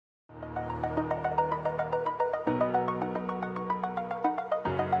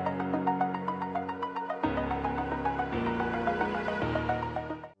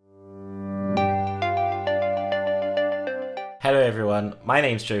Hello everyone, my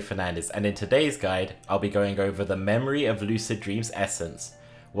name's Joe Fernandez, and in today's guide, I'll be going over the Memory of Lucid Dreams essence,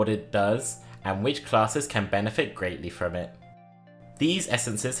 what it does, and which classes can benefit greatly from it. These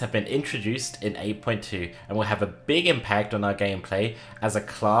essences have been introduced in 8.2 and will have a big impact on our gameplay as a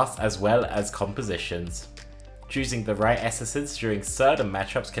class as well as compositions. Choosing the right essences during certain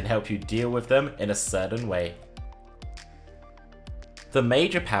matchups can help you deal with them in a certain way. The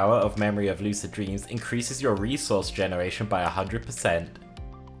major power of Memory of Lucid Dreams increases your resource generation by 100%.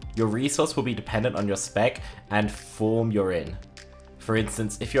 Your resource will be dependent on your spec and form you're in. For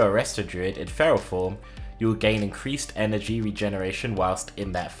instance, if you're a Resto Druid in Feral form, you will gain increased energy regeneration whilst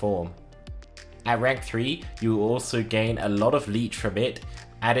in that form. At rank 3, you will also gain a lot of leech from it,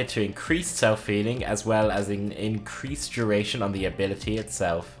 added to increased self-healing as well as an increased duration on the ability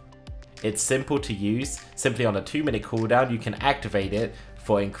itself. It's simple to use, simply on a 2-minute cooldown you can activate it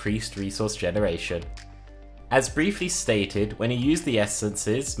for increased resource generation. As briefly stated, when you use the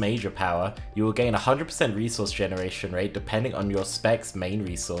essence's major power, you will gain 100% resource generation rate depending on your spec's main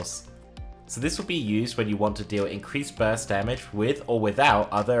resource. So this will be used when you want to deal increased burst damage with or without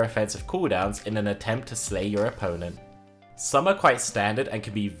other offensive cooldowns in an attempt to slay your opponent. Some are quite standard and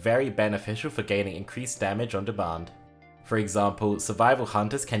can be very beneficial for gaining increased damage on demand. For example, survival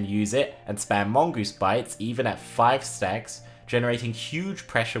hunters can use it and spam mongoose bites even at 5 stacks, generating huge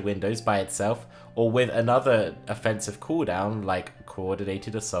pressure windows by itself or with another offensive cooldown like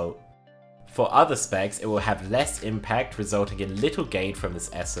coordinated assault. For other specs, it will have less impact, resulting in little gain from this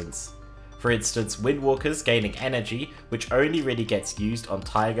essence. For instance, Windwalkers gaining energy, which only really gets used on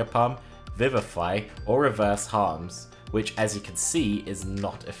Tiger Palm, Vivify or Reverse Harms, which as you can see is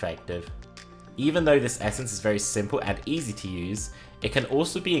not effective. Even though this essence is very simple and easy to use, it can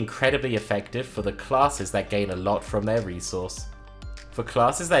also be incredibly effective for the classes that gain a lot from their resource. For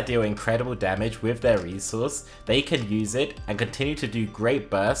classes that deal incredible damage with their resource, they can use it and continue to do great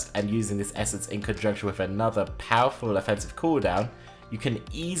burst, and using this essence in conjunction with another powerful offensive cooldown, you can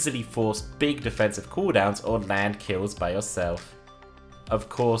easily force big defensive cooldowns or land kills by yourself. Of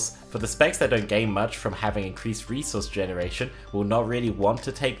course, for the specs that don't gain much from having increased resource generation will not really want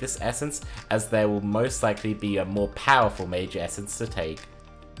to take this essence, as there will most likely be a more powerful mage essence to take.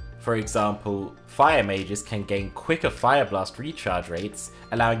 For example, fire mages can gain quicker fire blast recharge rates,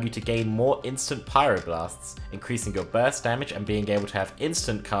 allowing you to gain more instant pyroblasts, increasing your burst damage and being able to have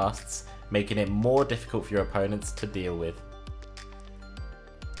instant casts, making it more difficult for your opponents to deal with.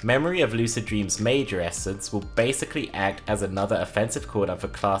 Memory of Lucid Dreams' major essence will basically act as another offensive cooldown for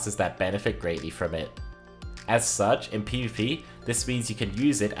classes that benefit greatly from it. As such, in PvP, this means you can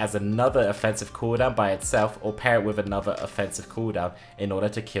use it as another offensive cooldown by itself or pair it with another offensive cooldown in order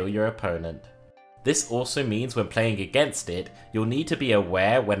to kill your opponent. This also means when playing against it, you'll need to be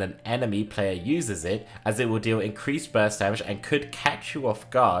aware when an enemy player uses it, as it will deal increased burst damage and could catch you off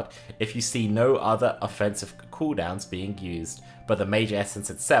guard if you see no other offensive cooldowns being used, but the major essence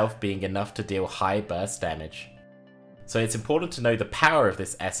itself being enough to deal high burst damage. So it's important to know the power of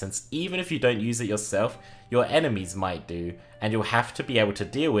this essence. Even if you don't use it yourself, your enemies might do, and you'll have to be able to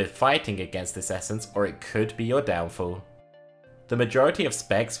deal with fighting against this essence, or it could be your downfall. The majority of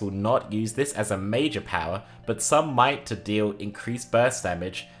specs will not use this as a major power, but some might to deal increased burst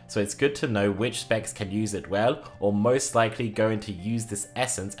damage, so it's good to know which specs can use it well, or most likely going to use this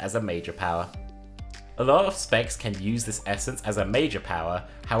essence as a major power. A lot of specs can use this essence as a major power,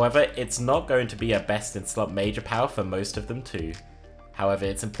 however it's not going to be a best in slot major power for most of them too. However,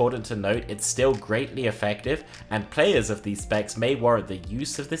 it's important to note it's still greatly effective, and players of these specs may warrant the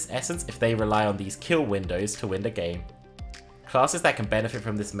use of this essence if they rely on these kill windows to win the game. Classes that can benefit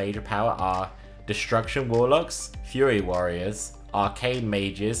from this major power are Destruction Warlocks, Fury Warriors, Arcane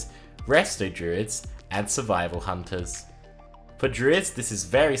Mages, Resto Druids, and Survival Hunters. For Druids, this is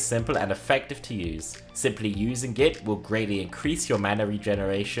very simple and effective to use. Simply using it will greatly increase your mana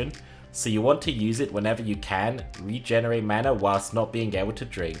regeneration, so you want to use it whenever you can, regenerate mana whilst not being able to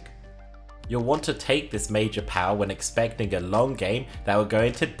drink. You'll want to take this major power when expecting a long game that will go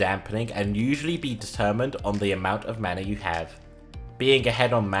into dampening and usually be determined on the amount of mana you have. Being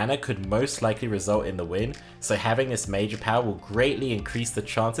ahead on mana could most likely result in the win, so having this major power will greatly increase the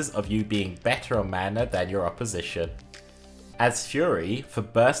chances of you being better on mana than your opposition. As Fury, for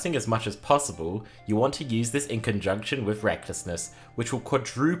bursting as much as possible, you want to use this in conjunction with Recklessness, which will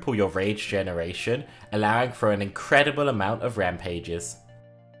quadruple your rage generation, allowing for an incredible amount of rampages.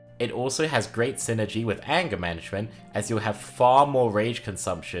 It also has great synergy with anger management, as you'll have far more rage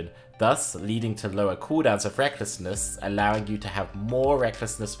consumption, thus leading to lower cooldowns of recklessness, allowing you to have more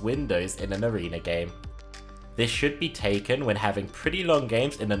recklessness windows in an arena game. This should be taken when having pretty long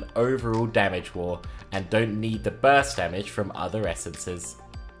games in an overall damage war, and don't need the burst damage from other essences.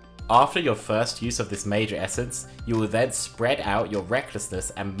 After your first use of this major essence, you will then spread out your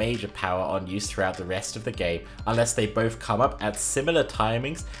recklessness and major power on use throughout the rest of the game, unless they both come up at similar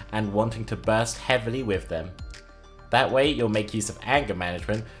timings and wanting to burst heavily with them. That way you'll make use of anger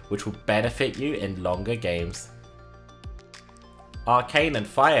management, which will benefit you in longer games. Arcane and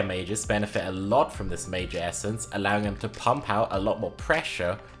Fire Mages benefit a lot from this major essence, allowing them to pump out a lot more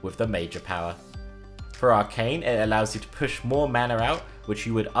pressure with the major power. For Arcane, it allows you to push more mana out, which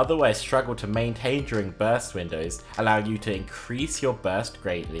you would otherwise struggle to maintain during burst windows, allowing you to increase your burst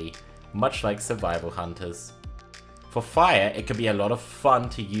greatly, much like survival hunters. For Fire, it can be a lot of fun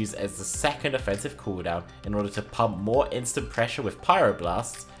to use as the second offensive cooldown in order to pump more instant pressure with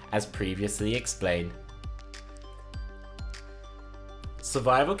Pyroblasts, as previously explained.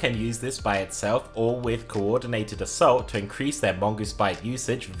 Survival can use this by itself or with coordinated assault to increase their Mongoose Bite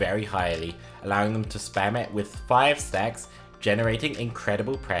usage very highly, allowing them to spam it with 5 stacks, generating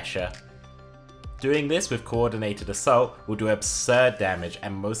incredible pressure. Doing this with coordinated assault will do absurd damage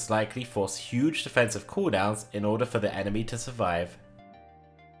and most likely force huge defensive cooldowns in order for the enemy to survive.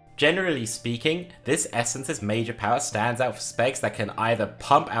 Generally speaking, this essence's major power stands out for specs that can either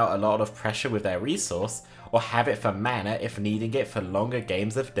pump out a lot of pressure with their resource, or have it for mana if needing it for longer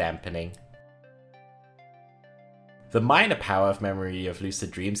games of dampening. The minor power of Memory of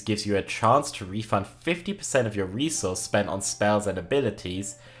Lucid Dreams gives you a chance to refund 50% of your resource spent on spells and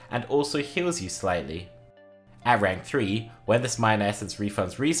abilities, and also heals you slightly. At rank 3, when this minor essence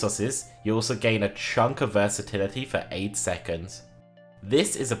refunds resources, you also gain a chunk of versatility for 8 seconds.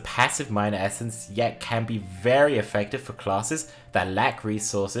 This is a passive minor essence, yet can be very effective for classes that lack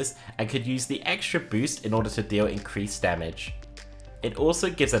resources and could use the extra boost in order to deal increased damage. It also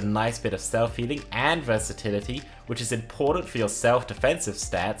gives a nice bit of self-healing and versatility, which is important for your self-defensive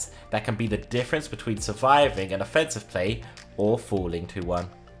stats that can be the difference between surviving an offensive play or falling to one.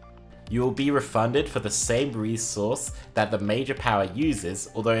 You will be refunded for the same resource that the major power uses,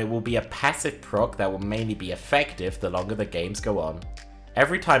 although it will be a passive proc that will mainly be effective the longer the games go on.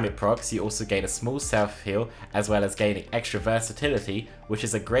 Every time it procs, you also gain a small self-heal, as well as gaining extra versatility, which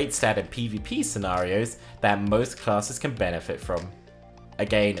is a great stat in PvP scenarios that most classes can benefit from.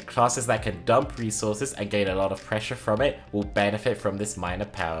 Again, classes that can dump resources and gain a lot of pressure from it will benefit from this minor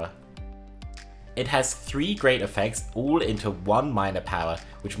power. It has 3 great effects all into one minor power,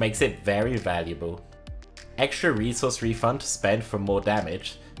 which makes it very valuable. Extra resource refund to spend for more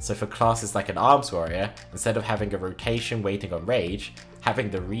damage, so for classes like an Arms Warrior, instead of having a rotation waiting on rage, having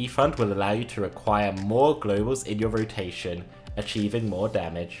the refund will allow you to acquire more globals in your rotation, achieving more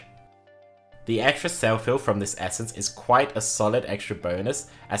damage. The extra self-heal from this essence is quite a solid extra bonus,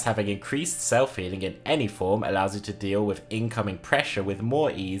 as having increased self-healing in any form allows you to deal with incoming pressure with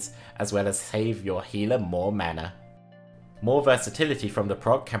more ease, as well as save your healer more mana. More versatility from the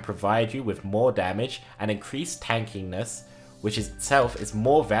proc can provide you with more damage and increased tankiness, which itself is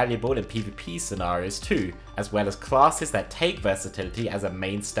more valuable in PvP scenarios too, as well as classes that take versatility as a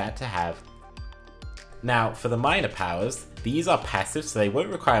main stat to have. Now, for the minor powers, these are passive, so they won't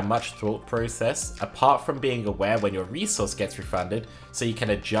require much thought process, apart from being aware when your resource gets refunded, so you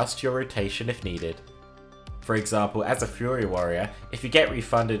can adjust your rotation if needed. For example, as a Fury Warrior, if you get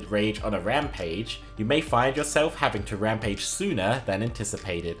refunded rage on a rampage, you may find yourself having to rampage sooner than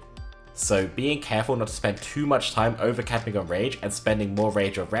anticipated. So being careful not to spend too much time overcapping on rage and spending more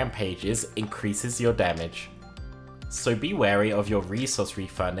rage on rampages increases your damage. So be wary of your resource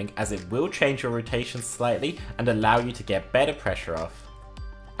refunding, as it will change your rotation slightly and allow you to get better pressure off.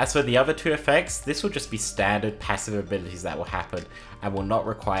 As for the other 2 effects, this will just be standard passive abilities that will happen and will not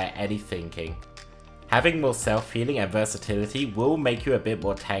require any thinking. Having more self-healing and versatility will make you a bit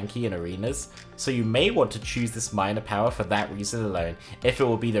more tanky in arenas, so you may want to choose this minor power for that reason alone, if it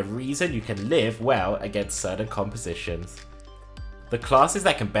will be the reason you can live well against certain compositions. The classes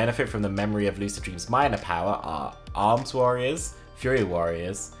that can benefit from the Memory of Lucid Dreams minor power are Arms Warriors, Fury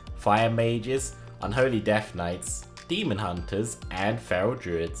Warriors, Fire Mages, Unholy Death Knights, Demon Hunters, and Feral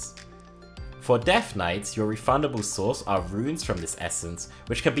Druids. For Death Knights, your refundable source are runes from this essence,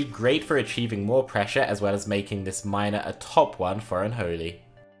 which can be great for achieving more pressure as well as making this minor a top one for Unholy.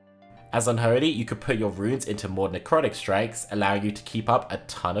 As Unholy, you could put your runes into more necrotic strikes, allowing you to keep up a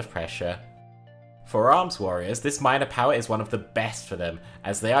ton of pressure. For Arms Warriors, this minor power is one of the best for them,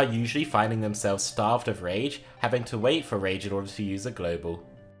 as they are usually finding themselves starved of rage, having to wait for rage in order to use a global.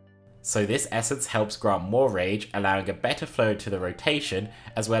 So this essence helps grant more rage, allowing a better flow to the rotation,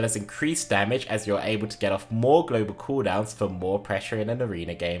 as well as increased damage as you're able to get off more global cooldowns for more pressure in an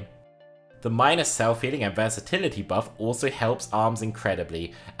arena game. The minor self-healing and versatility buff also helps Arms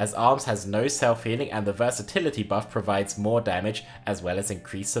incredibly, as Arms has no self-healing and the versatility buff provides more damage as well as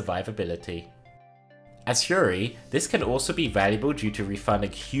increased survivability. As Fury, this can also be valuable due to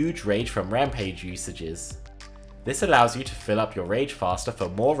refunding huge rage from rampage usages. This allows you to fill up your rage faster for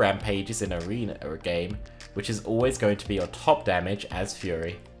more rampages in arena or game, which is always going to be your top damage as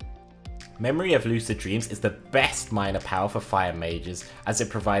Fury. Memory of Lucid Dreams is the best minor power for fire mages, as it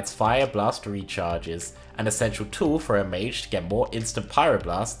provides fire blast recharges, an essential tool for a mage to get more instant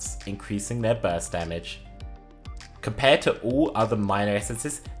pyroblasts, increasing their burst damage. Compared to all other minor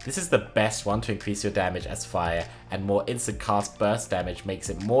essences, this is the best one to increase your damage as fire, and more instant cast burst damage makes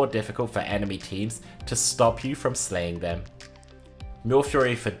it more difficult for enemy teams to stop you from slaying them. Mule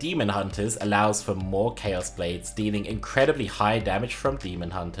Fury for Demon Hunters allows for more Chaos Blades, dealing incredibly high damage from Demon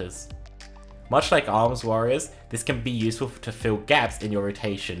Hunters. Much like Arms Warriors, this can be useful to fill gaps in your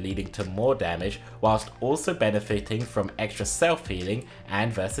rotation, leading to more damage, whilst also benefiting from extra self-healing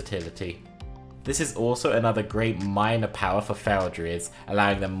and versatility. This is also another great minor power for Feral Druids,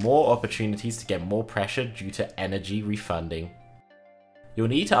 allowing them more opportunities to get more pressure due to energy refunding. You'll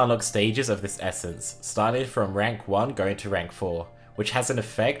need to unlock stages of this essence, starting from rank 1 going to rank 4, which has an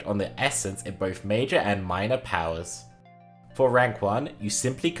effect on the essence in both major and minor powers. For rank 1, you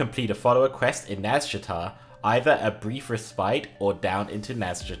simply complete a follower quest in Nazjatar, either a brief respite or down into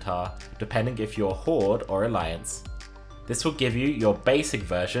Nazjatar, depending if you're Horde or Alliance. This will give you your basic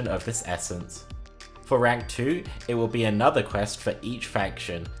version of this essence. For rank 2, it will be another quest for each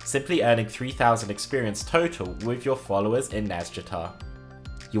faction, simply earning 3000 experience total with your followers in Nazjatar.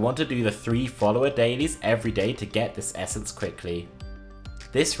 You want to do the 3 follower dailies every day to get this essence quickly.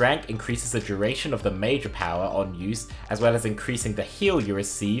 This rank increases the duration of the major power on use, as well as increasing the heal you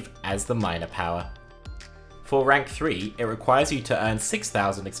receive as the minor power. For rank 3, it requires you to earn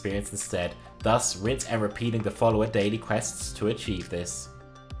 6000 experience instead, thus rinse and repeating the follower daily quests to achieve this.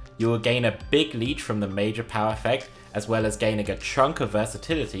 You will gain a big leech from the major power effect, as well as gaining a chunk of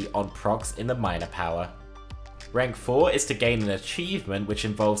versatility on procs in the minor power. Rank 4 is to gain an achievement which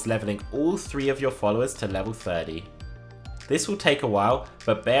involves leveling all 3 of your followers to level 30. This will take a while,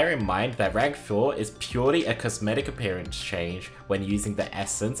 but bear in mind that rank 4 is purely a cosmetic appearance change when using the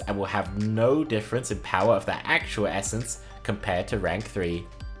essence and will have no difference in power of the actual essence compared to rank 3.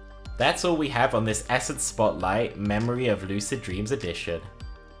 That's all we have on this Essence Spotlight Memory of Lucid Dreams edition.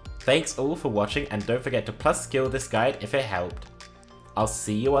 Thanks all for watching, and don't forget to plus skill this guide if it helped. I'll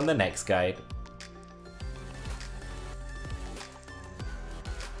see you on the next guide.